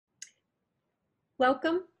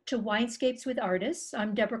Welcome to Winescapes with Artists.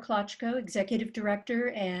 I'm Deborah Klochko, Executive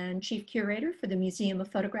Director and Chief Curator for the Museum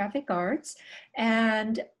of Photographic Arts.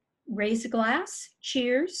 And raise a glass,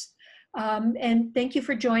 cheers. And thank you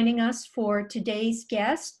for joining us for today's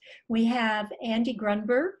guest. We have Andy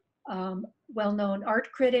Grundberg, well-known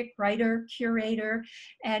art critic, writer, curator,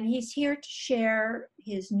 and he's here to share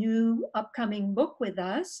his new upcoming book with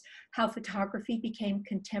us, How Photography Became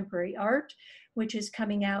Contemporary Art, which is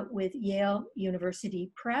coming out with Yale University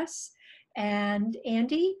Press. And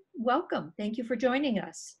Andy, welcome. Thank you for joining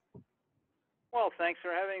us. Well, thanks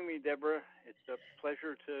for having me, Deborah. It's a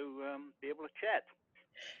pleasure to be able to chat.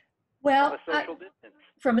 Well, from a social distance.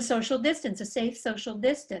 From a social distance, a safe social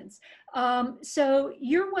distance. So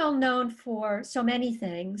you're well known for so many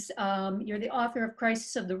things. You're the author of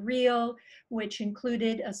Crisis of the Real, which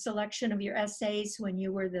included a selection of your essays when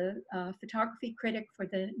you were the photography critic for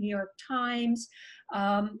the New York Times.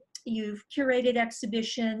 You've curated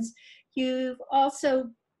exhibitions. You've also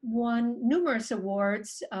won numerous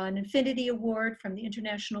awards, an Infinity Award from the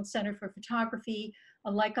International Center for Photography,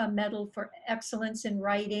 a Leica Medal for Excellence in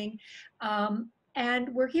Writing. And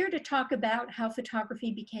we're here to talk about how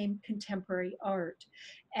photography became contemporary art.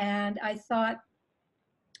 And I thought,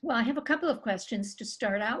 well, I have a couple of questions to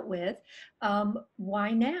start out with. Why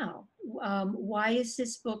now? Why is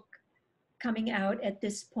this book coming out at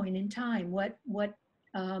this point in time? What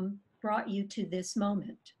brought you to this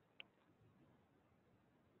moment?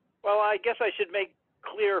 Well, I guess I should make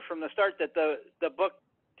clear from the start that the book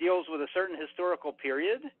deals with a certain historical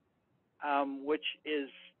period, which is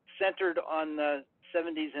centered on the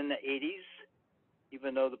 70s and the 80s.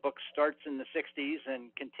 Even though the book starts in the 60s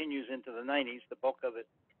and continues into the 90s, the bulk of it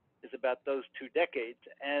is about those 2 decades.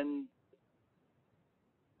 And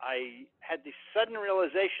I had the sudden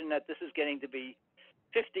realization that this is getting to be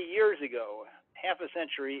 50 years ago, half a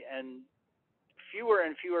century, and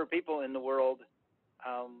fewer people in the world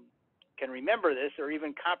can remember this or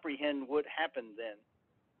even comprehend what happened then.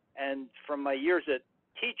 And from my years at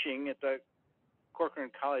teaching at the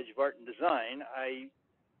Corcoran College of Art and Design, I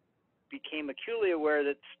became acutely aware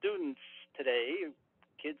that students today,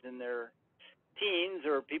 kids in their teens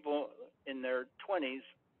or people in their 20s,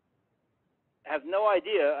 have no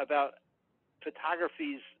idea about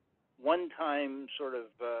photography's one-time sort of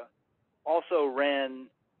also ran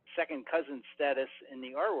second cousin status in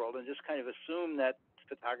the art world, and just kind of assume that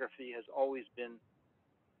photography has always been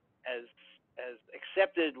as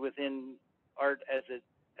accepted within art as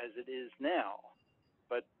it is now.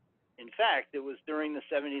 But in fact, it was during the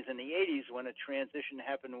 70s and the 80s when a transition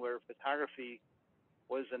happened where photography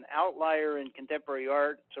was an outlier in contemporary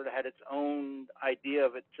art, sort of had its own idea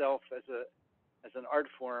of itself as an art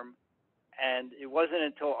form. And it wasn't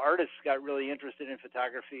until artists got really interested in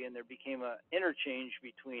photography and there became an interchange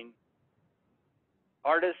between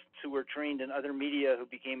artists who were trained in other media who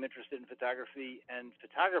became interested in photography and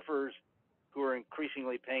photographers who were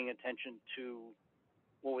increasingly paying attention to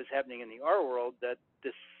what was happening in the art world, that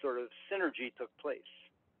this sort of synergy took place.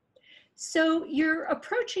 So you're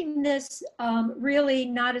approaching this really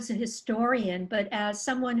not as a historian, but as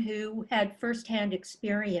someone who had firsthand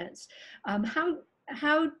experience.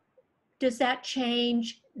 How does that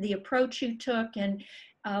change the approach you took and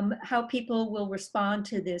how people will respond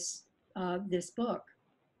to this book?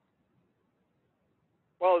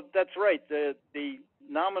 Well, that's right. The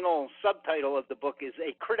nominal subtitle of the book is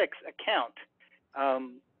A Critic's Account.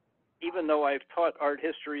 Even though I've taught art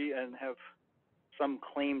history and have some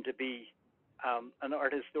claim to be an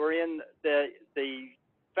art historian, the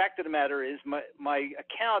fact of the matter is my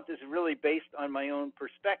account is really based on my own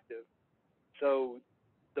perspective. So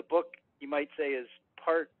the book, you might say, is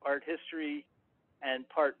part art history and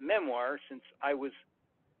part memoir, since I was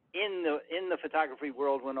in the photography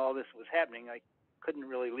world when all this was happening. I couldn't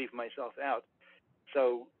really leave myself out.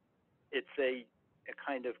 So it's a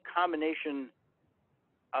kind of combination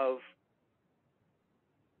of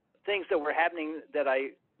things that were happening that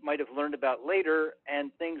I might have learned about later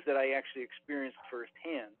and things that I actually experienced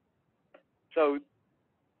firsthand. So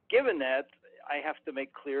given that, I have to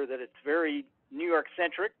make clear that it's very New York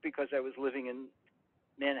centric because I was living in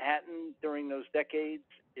Manhattan during those decades.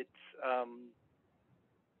 It's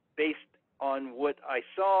based on what I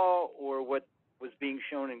saw or what was being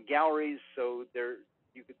shown in galleries. So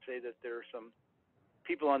you could say that there are some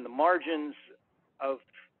people on the margins of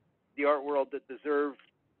the art world that deserve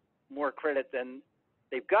more credit than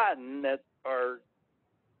they've gotten, that are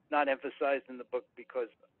not emphasized in the book because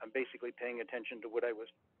I'm basically paying attention to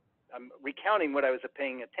I'm recounting what I was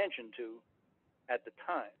paying attention to at the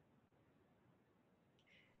time.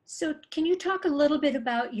 So can you talk a little bit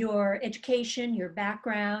about your education, your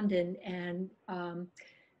background, and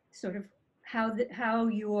sort of how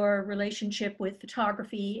your relationship with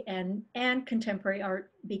photography and contemporary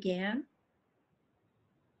art began?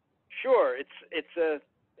 Sure, it's a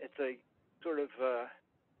sort of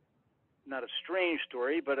not a strange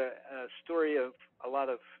story, but a story of a lot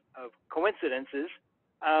of coincidences.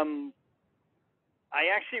 Um, I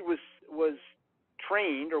actually was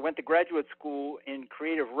trained or went to graduate school in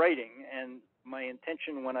creative writing, and my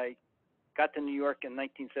intention when I got to New York in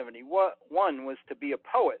 1971 was to be a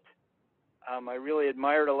poet. I really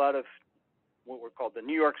admired a lot of what were called the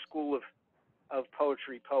New York School of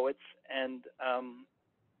Poetry poets, and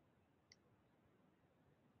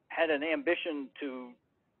had an ambition to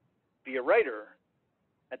be a writer.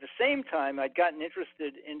 At the same time, I'd gotten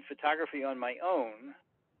interested in photography on my own,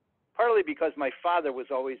 partly because my father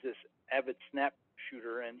was always this avid snap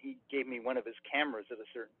shooter, and he gave me one of his cameras at a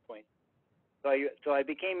certain point. So I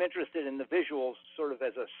became interested in the visuals sort of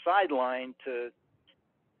as a sideline to,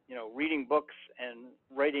 reading books and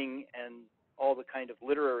writing and all the kind of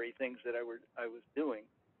literary things that I was doing.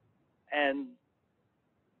 And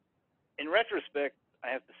in retrospect, I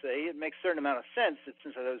have to say, it makes a certain amount of sense that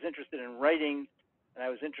since I was interested in writing and I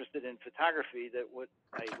was interested in photography, that what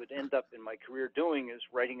I would end up in my career doing is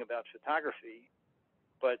writing about photography.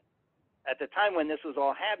 But at the time when this was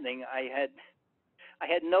all happening, I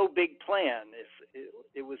had no big plan.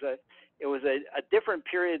 It was a different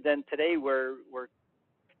period than today, where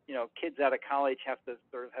kids out of college have to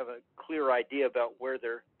sort of have a clear idea about where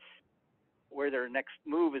their next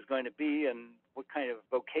move is going to be and what kind of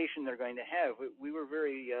vocation they're going to have. We were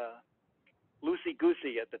very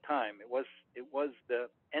loosey-goosey at the time. It was the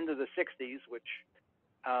end of the 60s, which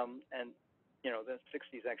and the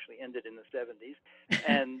 60s actually ended in the 70s,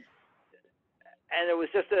 and it was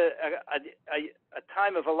just a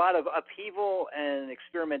time of a lot of upheaval and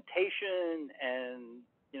experimentation and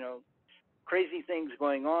crazy things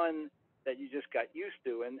going on that you just got used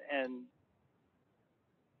to, and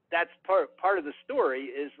that's part of the story,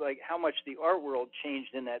 is like how much the art world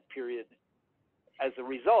changed in that period as a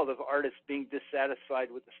result of artists being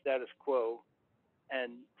dissatisfied with the status quo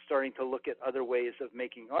and starting to look at other ways of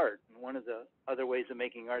making art. And one of the other ways of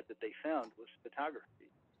making art that they found was photography.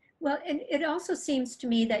 Well, and it also seems to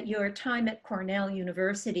me that your time at Cornell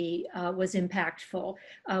University was impactful.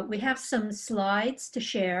 We have some slides to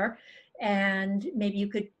share, and maybe you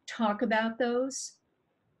could talk about those.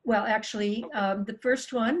 Well, actually, Okay. the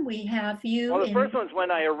first one, we have you Well, the in. first one's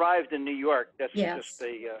when I arrived in New York. That's just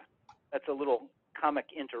Yes. that's a little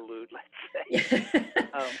comic interlude, let's say.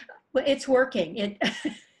 Well, it's working.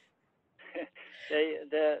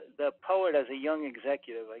 The poet as a young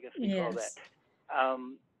executive, I guess we call that. Yes.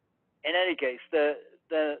 In any case, the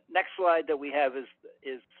next slide that we have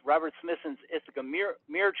is Robert Smithson's Ithaca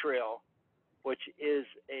Mirror Trail, which is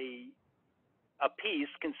a piece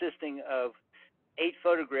consisting of 8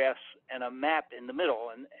 photographs and a map in the middle,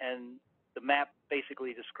 and the map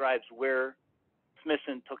basically describes where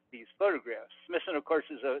Smithson took these photographs. Smithson, of course,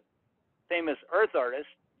 is a famous earth artist,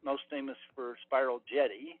 most famous for Spiral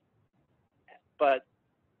Jetty, but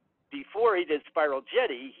before he did Spiral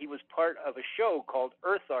Jetty, he was part of a show called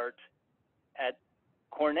Earth Art at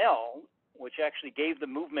Cornell, which actually gave the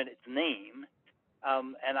movement its name.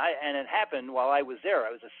 And it happened while I was there.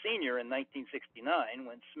 I was a senior in 1969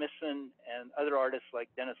 when Smithson and other artists like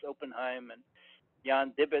Dennis Oppenheim and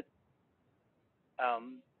Jan Dibbett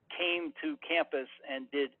came to campus and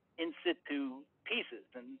did in situ pieces.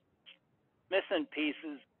 And Smithson's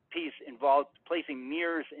piece involved placing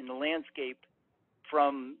mirrors in the landscape.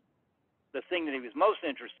 From the thing that he was most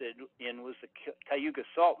interested in was the Cayuga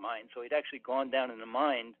salt mine. So he'd actually gone down in the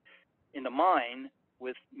mine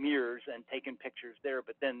with mirrors and taken pictures there.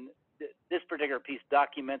 But then this particular piece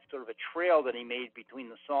documents sort of a trail that he made between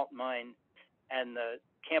the salt mine and the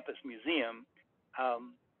campus museum,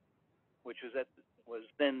 which was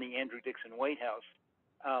then the Andrew Dickson White House,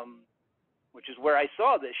 which is where I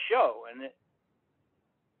saw this show. And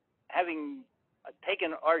having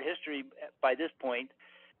taken art history by this point,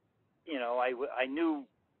 I knew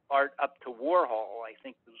art up to Warhol. I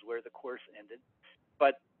think was where the course ended.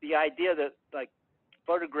 But the idea that like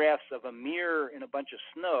photographs of a mirror in a bunch of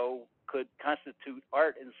snow could constitute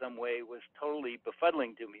art in some way was totally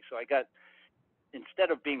befuddling to me. So instead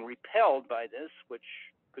of being repelled by this, which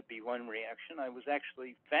could be one reaction, I was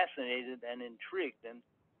actually fascinated and intrigued and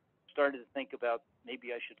started to think about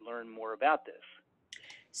maybe I should learn more about this.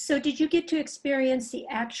 So did you get to experience the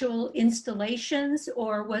actual installations,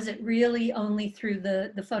 or was it really only through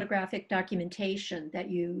the photographic documentation that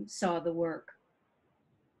you saw the work?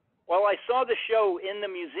 Well, I saw the show in the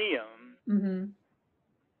museum, Mm-hmm.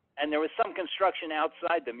 and there was some construction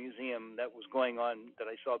outside the museum that was going on that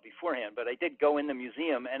I saw beforehand. But I did go in the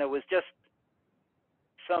museum, and it was just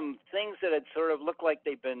some things that had sort of looked like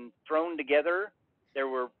they'd been thrown together. There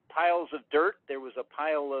were piles of dirt. There was a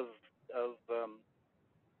pile of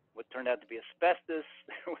what turned out to be asbestos.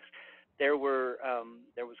 There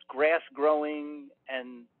was grass growing,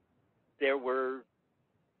 and there were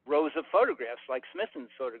rows of photographs, like Smithson's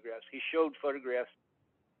photographs. He showed photographs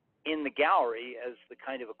in the gallery as the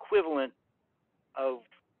kind of equivalent of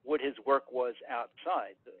what his work was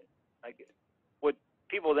outside. Like, what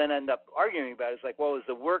people then end up arguing about is like, well, is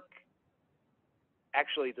the work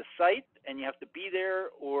actually the site and you have to be there,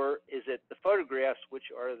 or is it the photographs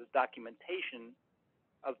which are the documentation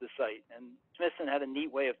of the site? And Smithson had a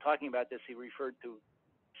neat way of talking about this. He referred to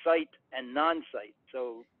site and non-site.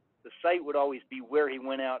 So the site would always be where he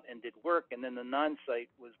went out and did work, and then the non-site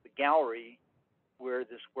was the gallery where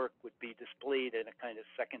this work would be displayed in a kind of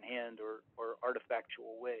secondhand or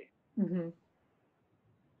artifactual way. Mm-hmm.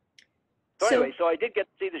 So anyway, so I did get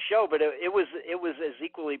to see the show, but it was as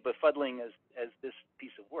equally befuddling as this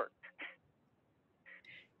piece of work.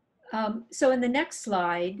 So in the next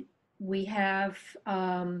slide, we have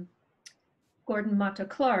Gordon Matta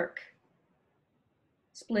Clark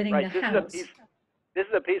splitting the house. This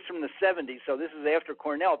is a piece from the 70s, so this is after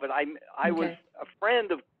Cornell, but I was a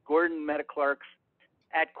friend of Gordon Matta Clark's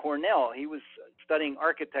at Cornell. He was studying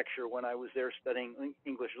architecture when I was there studying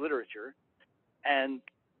English literature, and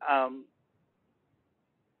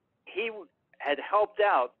he had helped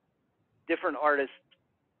out different artists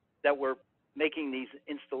that were making these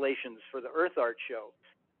installations for the Earth Art show.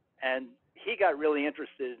 And he got really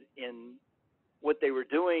interested in what they were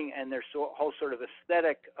doing and their whole sort of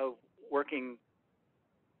aesthetic of working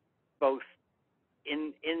both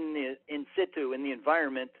in situ, in the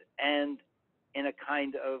environment, and in a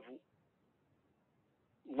kind of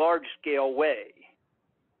large-scale way.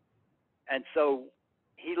 And so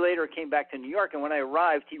he later came back to New York, and when I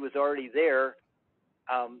arrived, he was already there,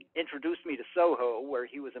 introduced me to Soho, where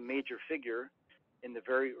he was a major figure in the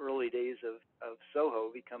very early days of Soho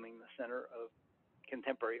becoming the center of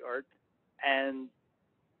contemporary art. And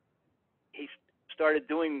he started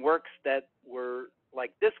doing works that were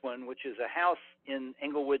like this one, which is a house in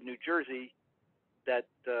Englewood, New Jersey, that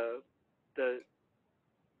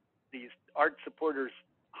these art supporters,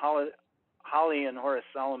 Holly and Horace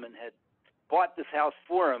Solomon, had bought this house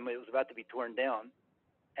for him. It was about to be torn down,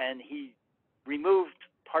 and he removed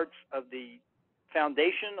parts of the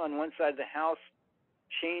foundation on one side of the house,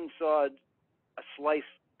 chainsawed a slice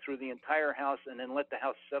through the entire house, and then let the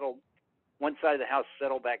house settle, one side of the house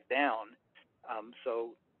settle back down.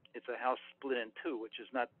 So it's a house split in two, which is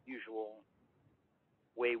not the usual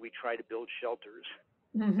way we try to build shelters.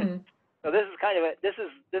 Mm-hmm. So this is kind of this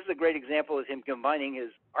is a great example of him combining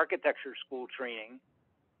his architecture school training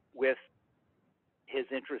with his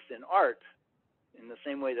interest in art, in the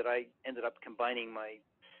same way that I ended up combining my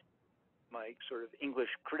sort of English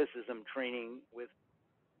criticism training with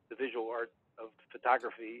the visual art of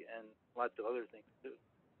photography and lots of other things too.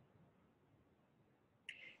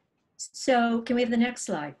 So can we have the next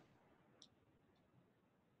slide?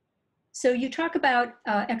 So you talk about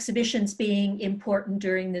exhibitions being important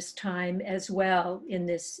during this time as well,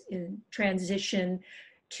 in transition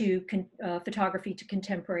to photography to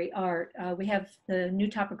contemporary art. We have the new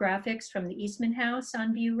topographics from the Eastman House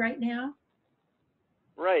on view right now.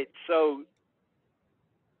 Right. So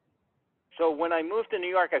when I moved to New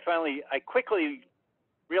York, I quickly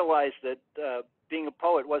realized that being a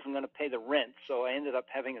poet wasn't going to pay the rent. So I ended up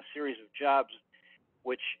having a series of jobs,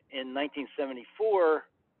 which in 1974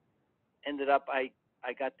 ended up, I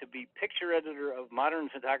got to be picture editor of Modern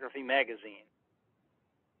Photography magazine.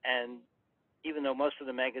 And even though most of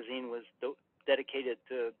the magazine was dedicated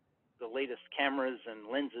to the latest cameras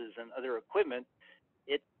and lenses and other equipment,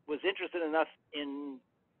 it was interested enough in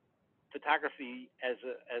photography as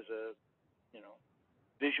a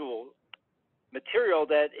visual material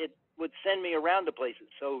that it would send me around to places.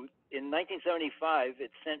 So in 1975,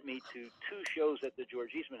 it sent me to 2 shows at the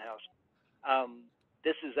George Eastman House.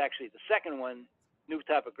 This is actually the second one, New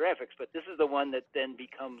Topographics, but this is the one that then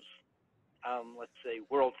becomes, let's say,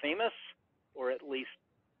 world famous, or at least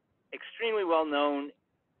extremely well known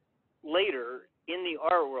later in the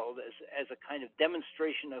art world as a kind of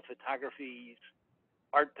demonstration of photography's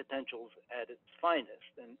art potentials at its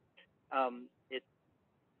finest. And it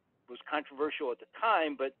was controversial at the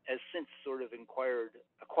time, but has since sort of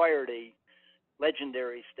acquired a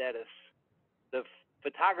legendary status. The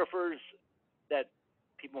photographers that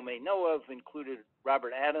people may know of included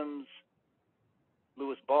Robert Adams,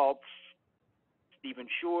 Louis Baltz, Stephen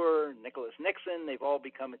Shore, Nicholas Nixon. They've all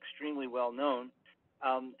become extremely well known.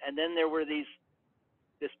 And then there were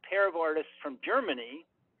this pair of artists from Germany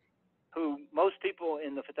who most people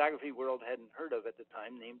in the photography world hadn't heard of at the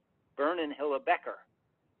time, named Bern and Hilla Becher,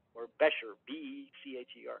 or Becher,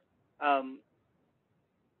 B-E-C-H-E-R.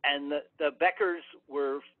 And the Bechers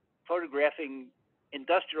were photographing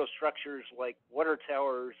industrial structures like water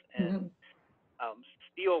towers and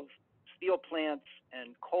steel plants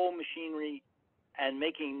and coal machinery, and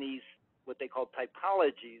making these what they call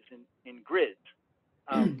typologies in grids.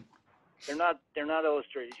 They're not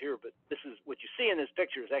illustrated here, but this is what you see in this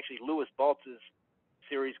picture is actually Louis Baltz's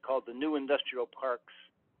series called The New Industrial Parks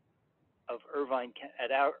of Irvine,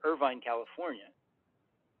 California.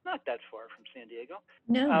 Not that far from San Diego.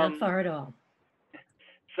 No, not far at all.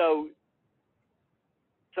 So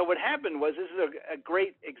what happened was, this is a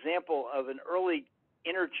great example of an early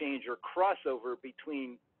interchange or crossover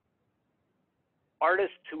between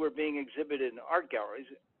artists who were being exhibited in art galleries,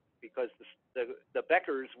 because the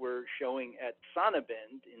Bechers were showing at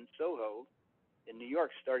Sonnabend in Soho in New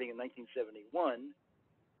York starting in 1971,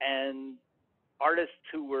 and artists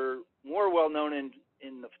who were more well known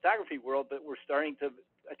in the photography world but were starting to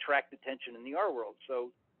attract attention in the art world.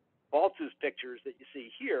 So Baltz's pictures that you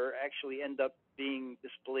see here actually end up being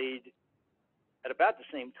displayed at about the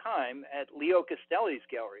same time at Leo Castelli's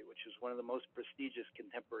gallery, which is one of the most prestigious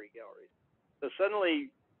contemporary galleries. So suddenly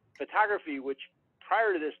photography, which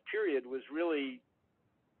prior to this period was really,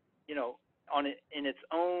 you know, in its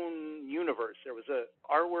own universe. There was a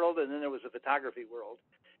art world and then there was a photography world.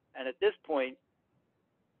 And at this point,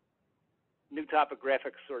 new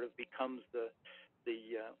topographics sort of becomes the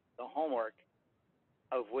hallmark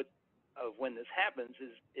of when this happens,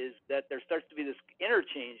 is that there starts to be this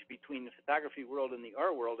interchange between the photography world and the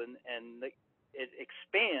art world, and it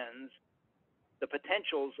expands the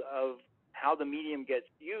potentials of how the medium gets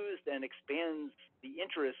used and expands the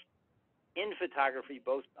interest in photography,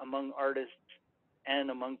 both among artists and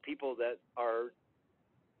among people that are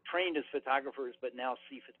trained as photographers but now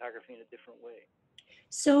see photography in a different way.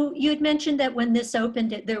 So you had mentioned that when this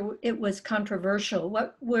opened, it was controversial.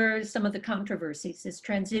 What were some of the controversies? This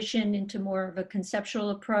transition into more of a conceptual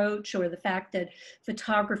approach, or the fact that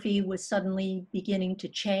photography was suddenly beginning to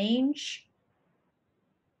change?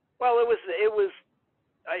 Well, it was.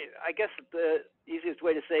 I guess the easiest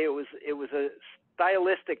way to say it was a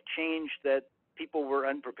stylistic change that people were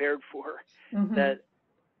unprepared for. That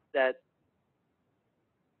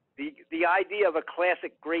the idea of a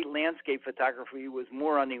classic great landscape photography was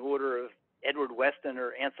more on the order of Edward Weston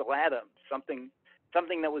or Ansel Adams, something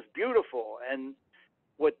that was beautiful. And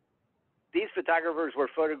what these photographers were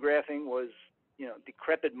photographing was, you know,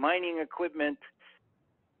 decrepit mining equipment,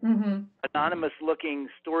 anonymous looking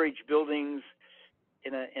storage buildings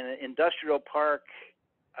in an industrial park,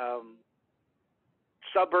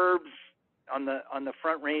 suburbs on the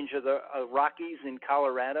front range of the Rockies in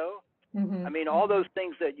Colorado. I mean, all those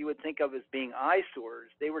things that you would think of as being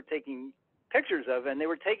eyesores, they were taking pictures of, and they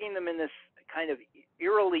were taking them in this kind of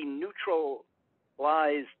eerily neutralized,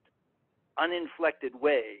 uninflected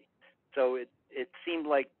way. So it seemed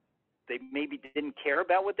like they maybe didn't care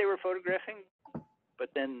about what they were photographing, but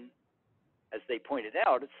then, as they pointed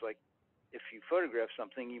out, it's like, if you photograph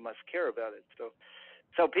something, you must care about it.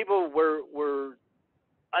 So people were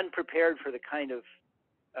unprepared for the kind of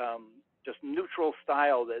just neutral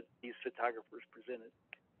style that these photographers presented.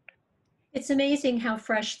 It's amazing how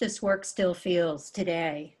fresh this work still feels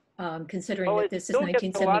today, considering that this is 1975. It still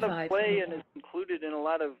gets a lot of play and is included in a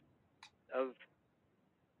lot of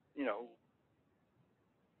you know,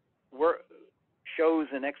 work, shows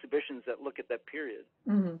and exhibitions that look at that period.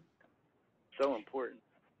 So important.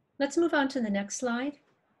 Let's move on to the next slide.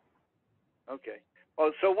 Okay.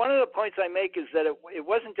 Well, so one of the points I make is that it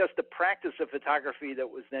wasn't just the practice of photography that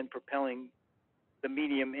was then propelling the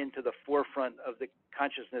medium into the forefront of the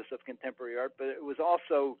consciousness of contemporary art, but it was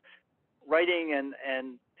also writing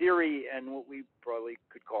and theory and what we probably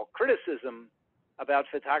could call criticism about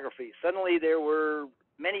photography. Suddenly there were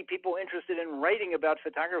many people interested in writing about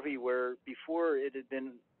photography, where before it had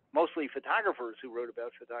been mostly photographers who wrote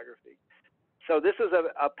about photography. So this is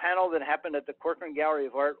a panel that happened at the Corcoran Gallery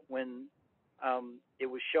of Art when it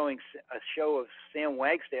was showing a show of Sam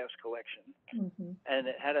Wagstaff's collection, and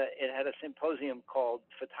it had a symposium called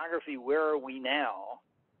 "Photography: Where Are We Now?"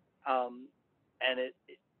 And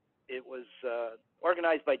it was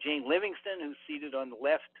organized by Jane Livingston, who's seated on the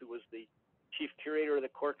left, who was the chief curator of the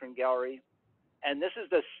Corcoran Gallery. And this is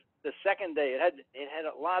the second day. It had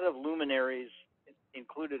a lot of luminaries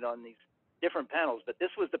included on these different panels, but this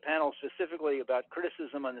was the panel specifically about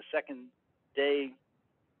criticism on the second day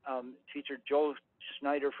featured Joel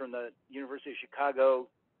Schneider from the University of Chicago,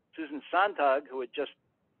 Susan Sontag, who had just,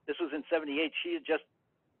 this was in '78, she had just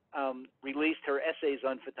released her essays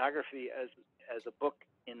on photography as a book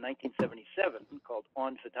in 1977 called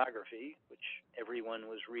On Photography, which everyone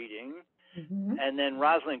was reading. Mm-hmm. And then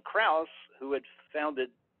Rosalind Krauss, who had founded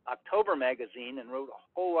October magazine and wrote a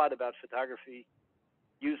whole lot about photography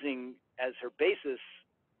using as her basis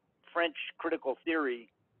French critical theory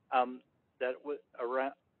that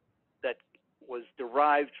was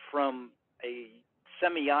derived from a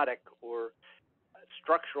semiotic or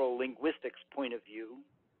structural linguistics point of view.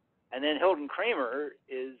 And then Hilton Kramer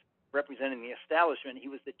is representing the establishment. He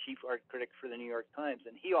was the chief art critic for the New York Times,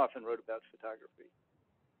 and he often wrote about photography.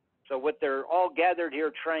 So what they're all gathered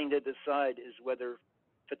here trying to decide is whether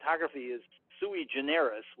photography is sui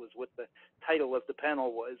generis, was what the title of the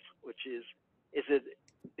panel was, which is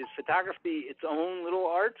photography its own little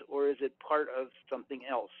art, or is it part of something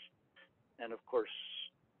else? And of course,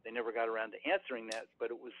 they never got around to answering that,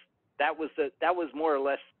 but that was more or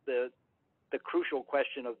less the crucial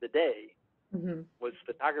question of the day. Mm-hmm. Was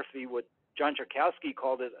photography what John Czerkowski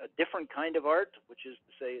called it, a different kind of art, which is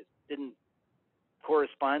to say it didn't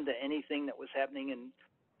correspond to anything that was happening in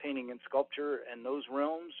painting and sculpture and those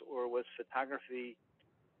realms, or was photography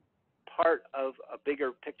part of a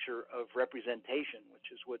bigger picture of representation,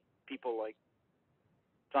 which is what people like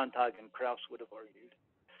Sontag and Krauss would have argued.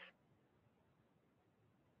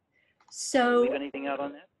 So, leave anything out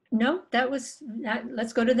on that? No,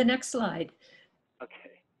 let's go to the next slide.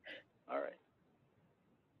 Okay, all right.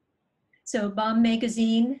 So Bomb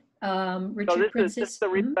Magazine, Richard Prince's. This is the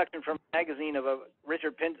reproduction from a magazine of a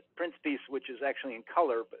Richard Prince piece, which is actually in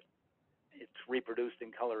color, but it's reproduced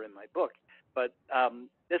in color in my book. But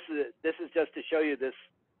this is just to show you this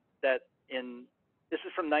is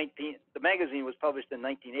from the magazine was published in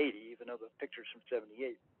 1980, even though the picture's from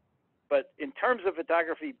 '78. But in terms of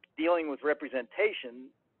photography dealing with representation,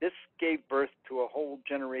 this gave birth to a whole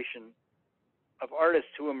generation of artists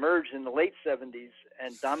who emerged in the late '70s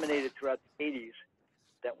and dominated throughout the '80s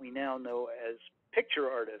that we now know as picture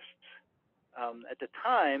artists. At the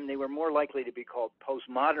time, they were more likely to be called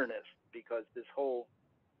postmodernists, because this whole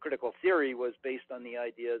critical theory was based on the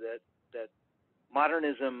idea that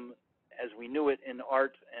modernism, as we knew it in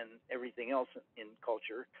art and everything else in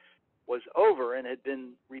culture, was over and had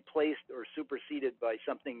been replaced or superseded by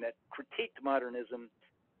something that critiqued modernism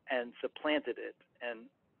and supplanted it. And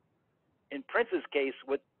in Prince's case,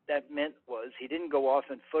 what that meant was he didn't go off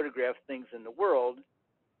and photograph things in the world.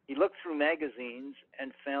 He looked through magazines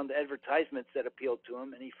and found advertisements that appealed to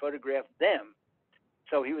him, and he photographed them.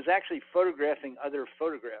 So he was actually photographing other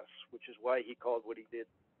photographs, which is why he called what he did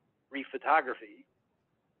rephotography.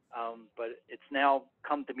 But it's now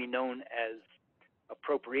come to be known as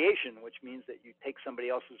appropriation, which means that you take somebody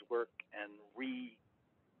else's work and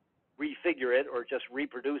refigure it or just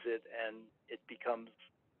reproduce it, and it becomes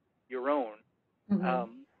your own.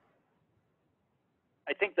 Mm-hmm.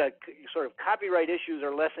 I think that sort of copyright issues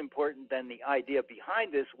are less important than the idea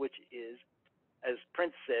behind this, which is, as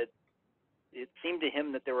Prince said, it seemed to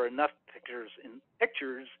him that there were enough pictures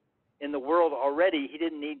in the world already. He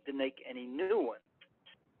didn't need to make any new ones.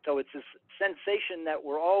 So it's this sensation that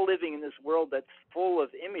we're all living in this world that's full of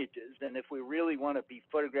images, and if we really want to be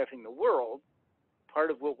photographing the world, part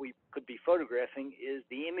of what we could be photographing is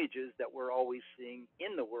the images that we're always seeing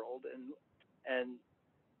in the world and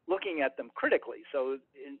looking at them critically. So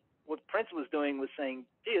what Prince was doing was saying,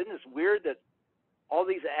 gee, isn't this weird that all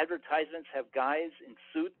these advertisements have guys in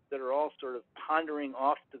suits that are all sort of pondering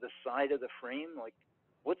off to the side of the frame, like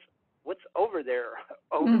what's over there,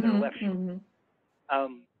 over their left shoulder?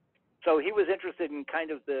 So he was interested in kind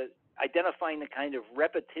of identifying the kind of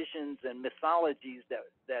repetitions and mythologies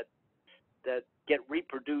that get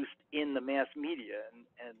reproduced in the mass media,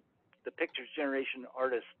 and the picture generation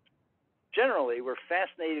artists generally were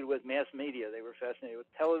fascinated with mass media. They were fascinated with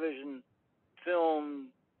television, film.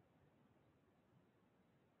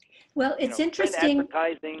 Well, it's interesting. Print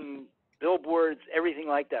advertising, billboards, everything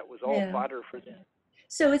like that was all fodder for them.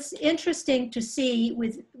 So it's interesting to see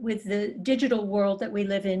with the digital world that we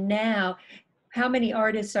live in now, how many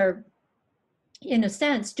artists are, in a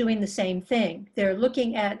sense, doing the same thing. They're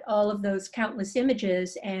looking at all of those countless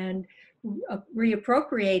images and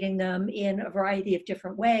reappropriating them in a variety of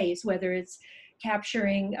different ways, whether it's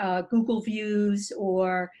capturing Google views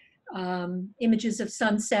or images of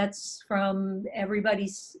sunsets from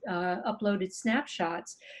everybody's uploaded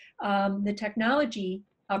snapshots. The technology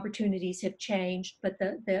opportunities have changed, but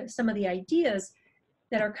some of the ideas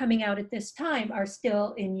that are coming out at this time are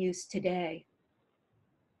still in use today.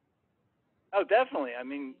 Oh, definitely. I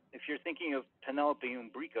mean, if you're thinking of Penelope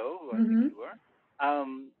Umbrico, who I Mm-hmm. think you are,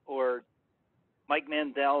 or Mike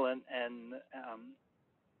Mandel and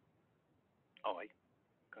oh, I'm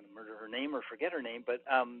going to murder her name or forget her name, but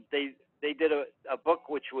they did a book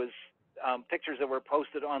which was pictures that were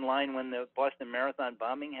posted online when the Boston Marathon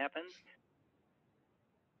bombing happened,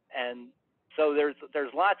 and so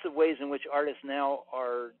there's lots of ways in which artists now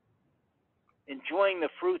are enjoying the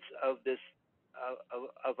fruits of this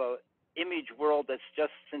of a image world that's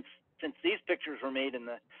just since these pictures were made in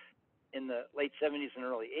the late 70s and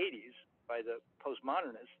early 80s by the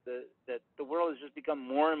postmodernists, that the world has just become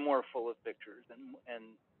more and more full of pictures, and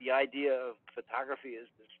the idea of photography as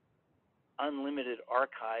this unlimited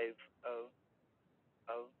archive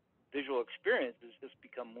of visual experience has just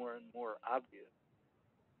become more and more obvious.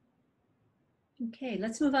 Okay,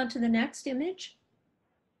 let's move on to the next image.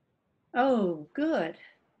 Oh, good.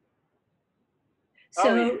 Oh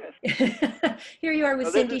So yes. here you are with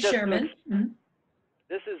So this Cindy is just Sherman. Mm-hmm.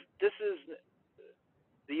 this is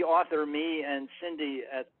the author, me, and Cindy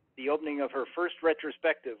at the opening of her first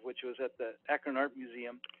retrospective, which was at the Akron Art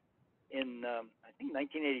Museum in I think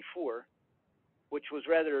 1984, which was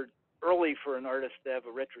rather early for an artist to have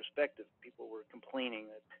a retrospective. People were complaining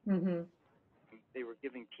that Mm-hmm. they were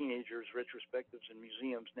giving teenagers retrospectives in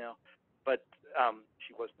museums now, but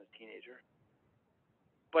she wasn't a teenager.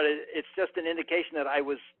 But it's just an indication that I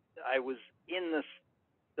was in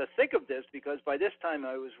the thick of this, because by this time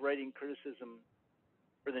I was writing criticism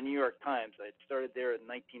for the New York Times. I had started there in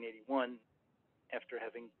 1981 after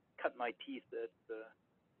having cut my teeth at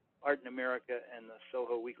Art in America and the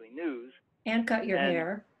Soho Weekly News. And cut your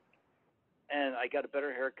hair. And I got a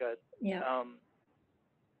better haircut. Yeah.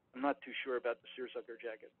 I'm not too sure about the seersucker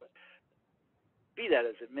jacket, but be that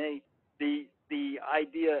as it may, the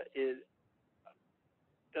idea is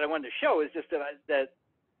that I wanted to show is just that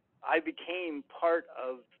I became part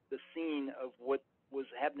of the scene of what was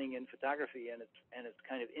happening in photography, and its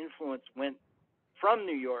kind of influence went from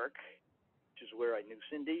New York, which is where I knew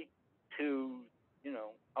Cindy, to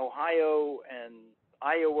Ohio and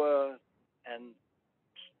Iowa and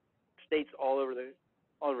states all over the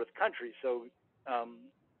country. So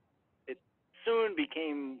it soon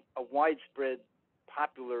became a widespread,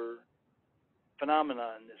 popular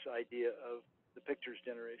phenomenon, this idea of the pictures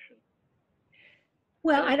generation.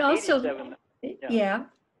 Well, I'd also, yeah.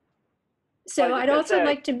 So I'd also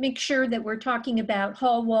like to make sure that we're talking about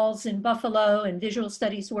Hall Walls in Buffalo and Visual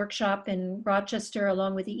Studies Workshop in Rochester,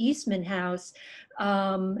 along with the Eastman House.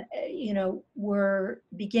 We're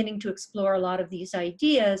beginning to explore a lot of these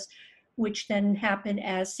ideas, which then happen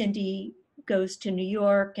as Cindy goes to New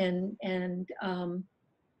York, and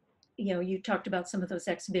you talked about some of those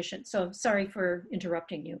exhibitions. So sorry for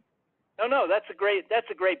interrupting you. No, that's a great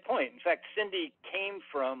point. In fact, Cindy came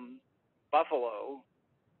from Buffalo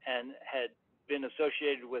and had been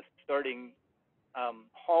associated with starting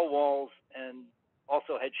Hall Walls, and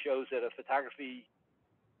also had shows at a photography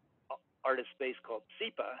artist space called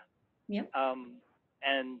SEPA. Yep.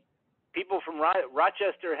 And people from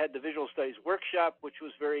Rochester had the Visual Studies Workshop, which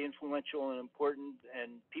was very influential and important,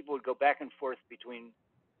 and people would go back and forth between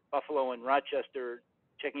Buffalo and Rochester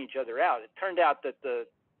checking each other out. It turned out that the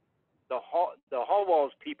Hall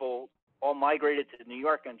Walls people all migrated to New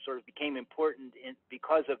York and sort of became important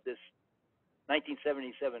because of this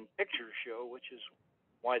 1977 picture show, which is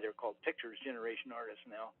why they're called Pictures Generation artists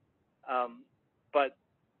now. But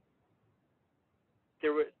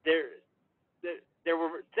there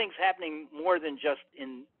were things happening more than just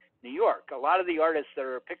in New York. A lot of the artists that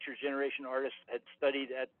are Pictures Generation artists had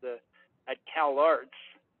studied at Cal Arts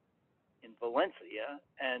in Valencia,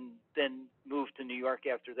 and then moved to New York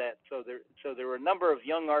after that. So there were a number of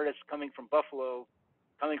young artists coming from Buffalo,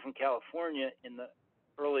 coming from California in the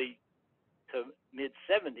early to mid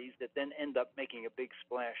 70s that then end up making a big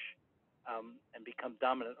splash and become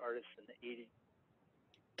dominant artists in the 80s.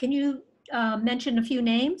 Can you mention a few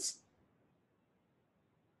names?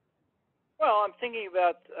 Well, I'm thinking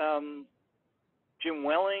about Jim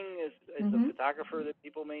Welling is Mm-hmm. a photographer that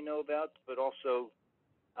people may know about, but also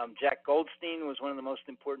Jack Goldstein was one of the most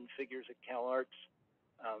important figures at Cal Arts.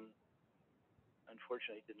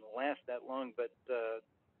 Unfortunately, it didn't last that long, but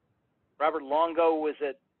Robert Longo was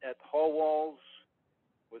at Hall Walls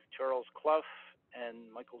with Charles Clough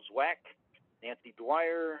and Michael Zwack, Nancy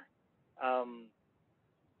Dwyer.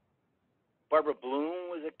 Barbara Bloom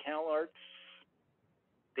was at Cal Arts.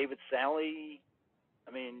 David Sally.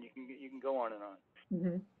 I mean, you can go on and on.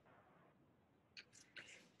 Mm-hmm.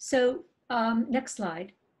 So next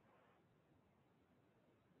slide.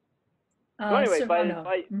 So anyway, Serrano.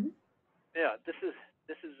 yeah, this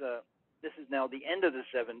is now the end of the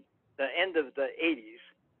the end of the 80s.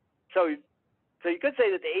 So you could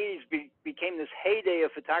say that the 80s became this heyday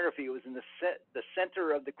of photography. It was in the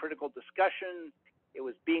center of the critical discussion. It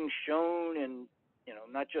was being shown in,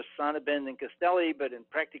 not just Sonnabend and Castelli, but in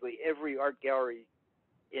practically every art gallery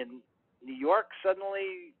in New York.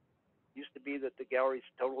 Suddenly, used to be that the galleries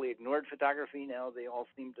totally ignored photography. Now they all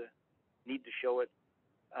seem to need to show it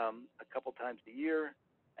a couple times a year,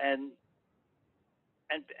 and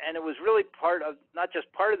it was really part of, not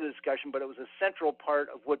just part of the discussion, but it was a central part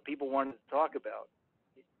of what people wanted to talk about.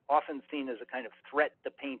 Often seen as a kind of threat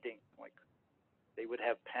to painting, like they would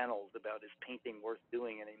have panels about, is painting worth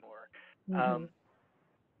doing anymore? Mm-hmm.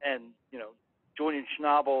 And Julian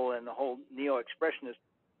Schnabel and the whole neo-expressionist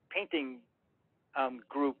painting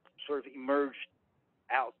group sort of emerged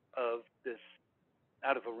out of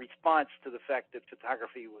a response to the fact that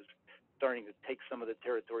photography was starting to take some of the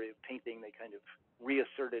territory of painting. They kind of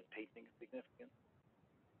reasserted painting's significance.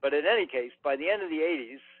 But in any case, by the end of the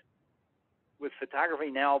 80s, with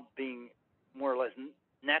photography now being more or less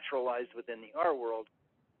naturalized within the art world,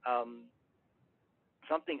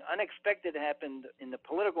 something unexpected happened in the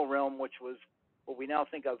political realm, which was what we now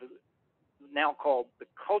think of, now called the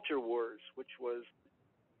culture wars, which was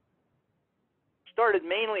started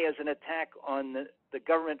mainly as an attack on the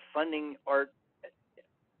government funding art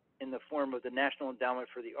in the form of the National Endowment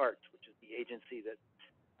for the Arts, which is the agency that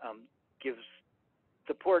gives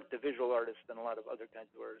support to visual artists and a lot of other kinds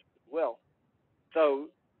of artists as well. So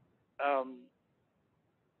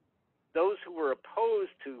those who were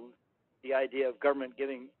opposed to the idea of government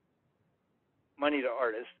giving money to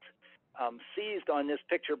artists seized on this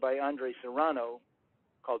picture by Andre Serrano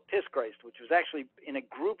called Piss Christ, which was actually in a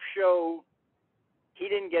group show. He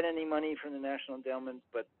didn't get any money from the National Endowment,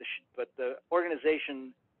 but the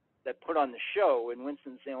organization that put on the show in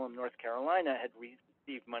Winston-Salem, North Carolina, had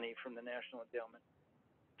received money from the National Endowment.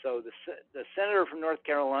 So the senator from North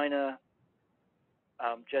Carolina,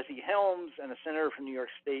 Jesse Helms, and a senator from New York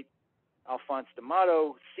State, Alphonse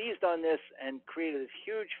D'Amato, seized on this and created this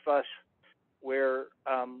huge fuss where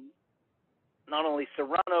not only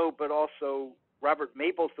Serrano, but also Robert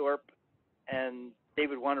Mapplethorpe and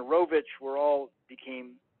David Wojnarowicz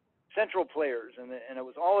became central players, and it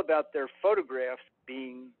was all about their photographs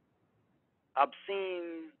being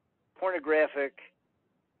obscene, pornographic,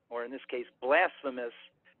 or in this case, blasphemous.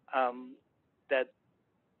 That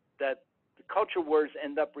the culture wars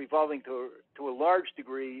end up revolving to a large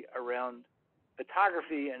degree around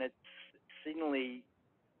photography and its seemingly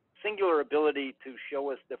singular ability to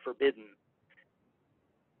show us the forbidden.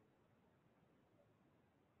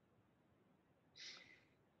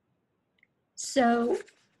 So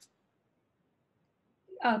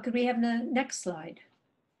could we have the next slide?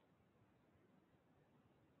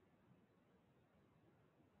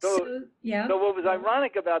 So yeah. So what was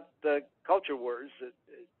ironic about the culture wars,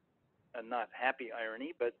 a not happy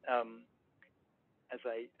irony, but as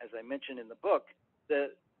I mentioned in the book,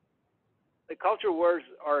 the culture wars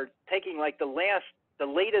are taking like the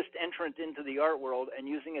latest entrant into the art world and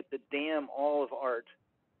using it to damn all of art,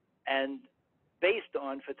 and based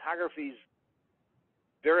on photography's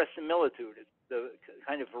verisimilitude, it's the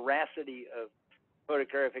kind of veracity of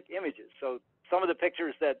photographic images. So some of the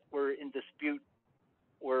pictures that were in dispute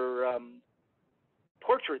were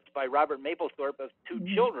portraits by Robert Mapplethorpe of two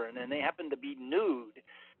children, and they happened to be nude.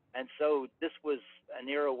 And so this was an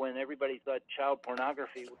era when everybody thought child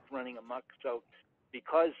pornography was running amok. So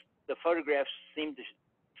because the photographs seemed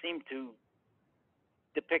to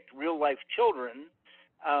depict real life children,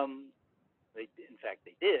 in fact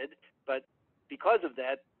they did, but because of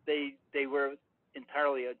that, they were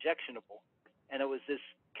entirely objectionable. And it was this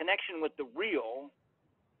connection with the real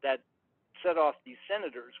that set off these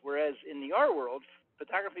senators, whereas in the art world,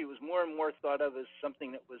 photography was more and more thought of as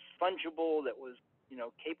something that was fungible, that was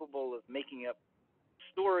capable of making up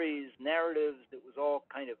stories, narratives. It was all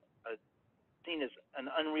kind of seen as an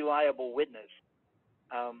unreliable witness.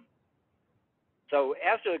 So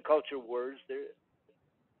after the culture wars,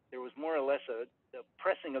 there was more or less a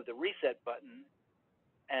pressing of the reset button,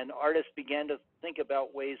 and artists began to think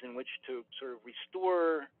about ways in which to sort of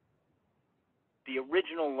restore the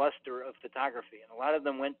original luster of photography. And a lot of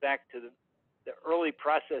them went back to the early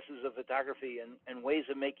processes of photography and ways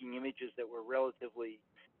of making images that were relatively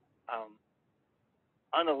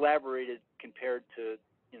unelaborated compared to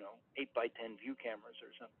 8x10 view cameras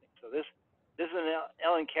or something. So this is an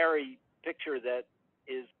Ellen Carey picture that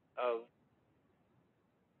is of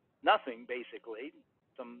nothing, basically,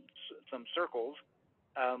 some circles,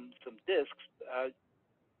 some discs,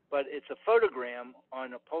 but it's a photogram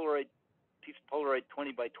on a piece of Polaroid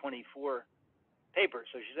 20x24 paper.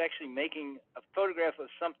 So she's actually making a photograph of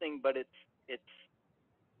something, but it's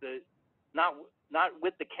the not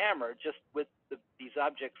with the camera, just with these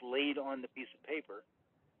objects laid on the piece of paper,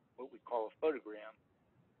 what we call a photogram.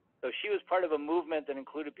 So she was part of a movement that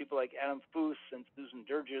included people like Adam Foose and Susan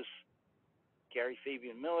Durgis, Gary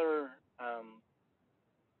Fabian Miller. I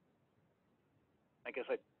guess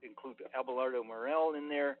I include Abelardo Morel in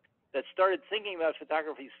there, that started thinking about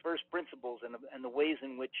photography's first principles and the ways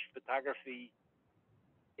in which photography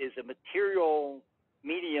is a material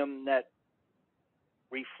medium that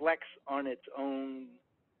reflects on its own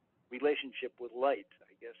relationship with light,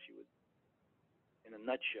 I guess you would, in a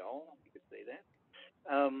nutshell, you could say that.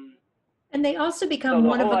 And they also become So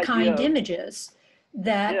one-of-a-kind images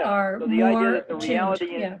that are so the more idea that the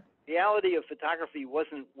tuned. reality of photography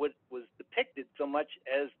wasn't what was depicted so much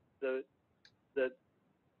as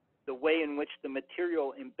the way in which the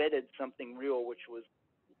material embedded something real, which was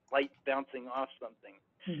light bouncing off something.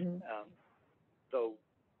 Mm-hmm. So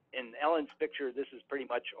in Ellen's picture, this is pretty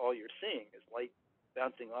much all you're seeing is light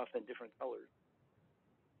bouncing off in different colors.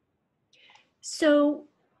 So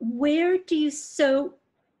so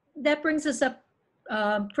that brings us up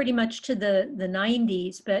pretty much to the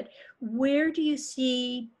 90s, but where do you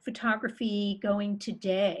see photography going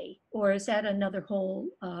today? Or is that another whole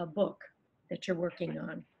book that you're working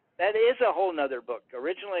on? That is a whole nother book.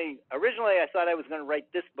 Originally I thought I was going to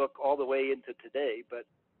write this book all the way into today, but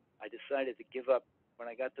I decided to give up when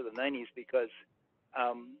I got to the 90s because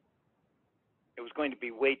it was going to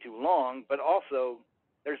be way too long, but also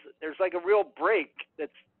there's like a real break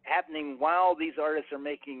that's happening while these artists are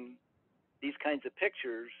making these kinds of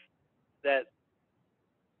pictures, that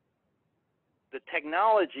the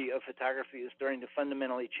technology of photography is starting to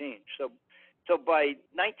fundamentally change. So by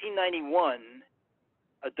 1991,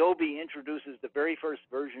 Adobe introduces the very first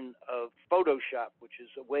version of Photoshop, which is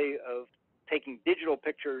a way of taking digital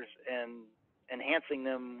pictures and enhancing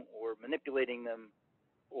them or manipulating them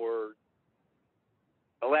or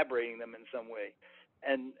elaborating them in some way.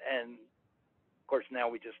 And of course now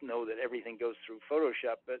we just know that everything goes through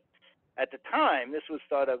Photoshop, but at the time this was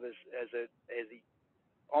thought of as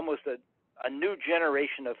almost a new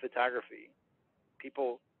generation of photography.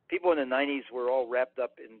 People in the 90s were all wrapped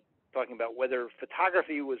up in talking about whether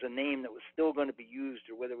photography was a name that was still going to be used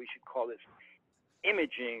or whether we should call this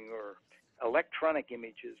imaging or electronic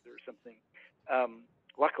images or something.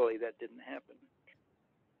 Luckily that didn't happen.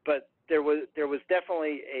 But there was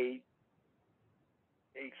definitely a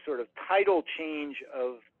sort of tidal change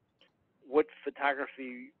of what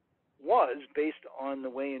photography was based on the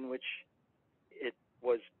way in which it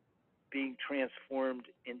was being transformed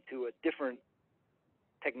into a different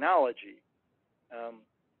technology.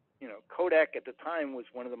 Kodak at the time was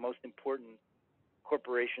one of the most important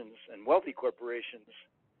corporations and wealthy corporations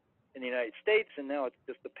in the United States, and now it's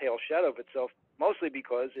just a pale shadow of itself, mostly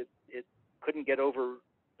because it couldn't get over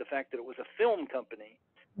the fact that it was a film company.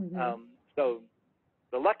 Mm-hmm. So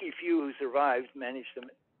the lucky few who survived managed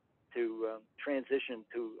to transition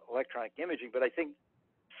to electronic imaging. But I think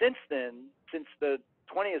since then, since the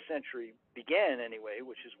 20th century began anyway,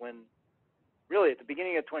 which is when, really at the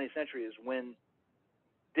beginning of the 20th century is when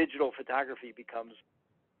digital photography becomes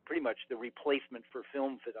pretty much the replacement for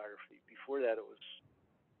film photography. Before that, it was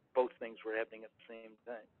both things were happening at the same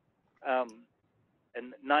time.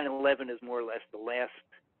 And 9/11 is more or less the last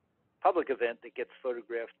public event that gets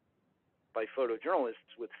photographed by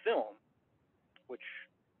photojournalists with film, which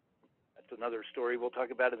that's another story we'll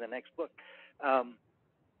talk about in the next book.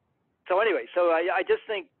 So anyway, so I just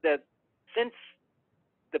think that since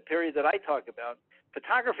the period that I talk about,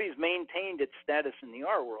 photography's maintained its status in the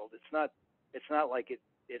art world. It's not like it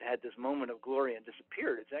had this moment of glory and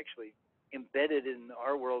disappeared. It's actually embedded in the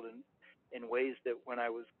art world in ways that when I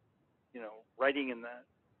was, writing in the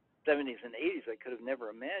 70s and 80s, I could have never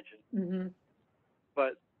imagined. Mm-hmm.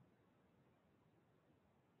 But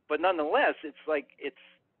nonetheless, it's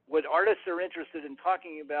what artists are interested in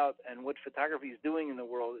talking about and what photography is doing in the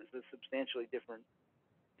world is a substantially different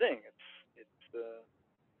thing. It's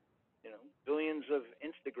billions of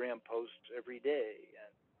Instagram posts every day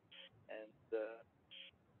and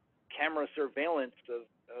camera surveillance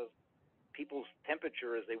of people's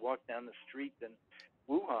temperature as they walk down the street in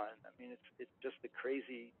Wuhan. I mean, it's just a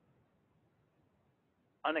crazy,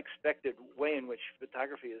 unexpected way in which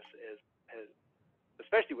photography has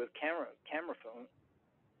especially with cameras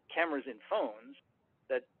in phones,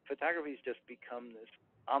 that photography has just become this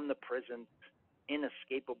omnipresent,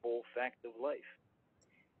 inescapable fact of life.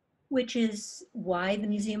 which is why the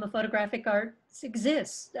Museum of Photographic Arts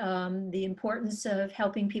exists. The importance of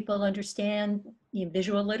helping people understand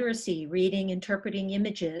visual literacy, reading, interpreting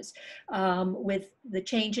images. With the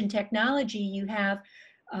change in technology, you have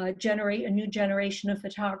a new generation of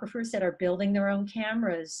photographers that are building their own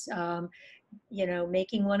cameras,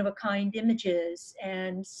 making one-of-a-kind images.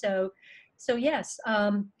 And so yes,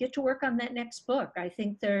 get to work on that next book. I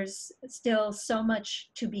think there's still so much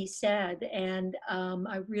to be said. And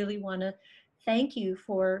I really want to thank you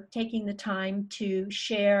for taking the time to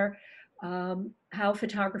share how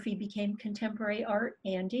photography became contemporary art,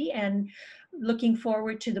 Andy, and looking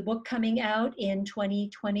forward to the book coming out in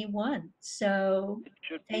 2021. So It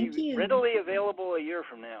should thank be you. readily available a year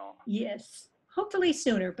from now. Yes, hopefully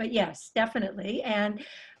sooner, but yes, definitely. And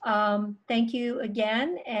thank you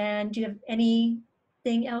again. And do you have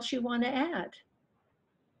anything else you want to add?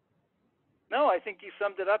 No, I think you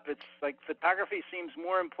summed it up. It's like photography seems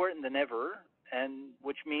more important than ever, and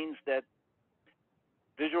which means that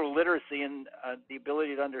visual literacy and the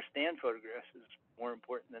ability to understand photographs is more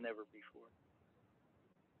important than ever before.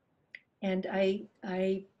 And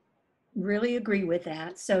I really agree with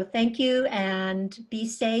that. So thank you and be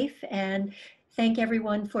safe, and thank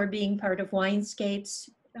everyone for being part of Winescapes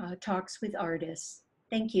Talks with Artists.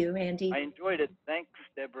 Thank you, Andy. I enjoyed it. Thanks,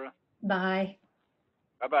 Deborah. Bye.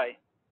 Bye-bye.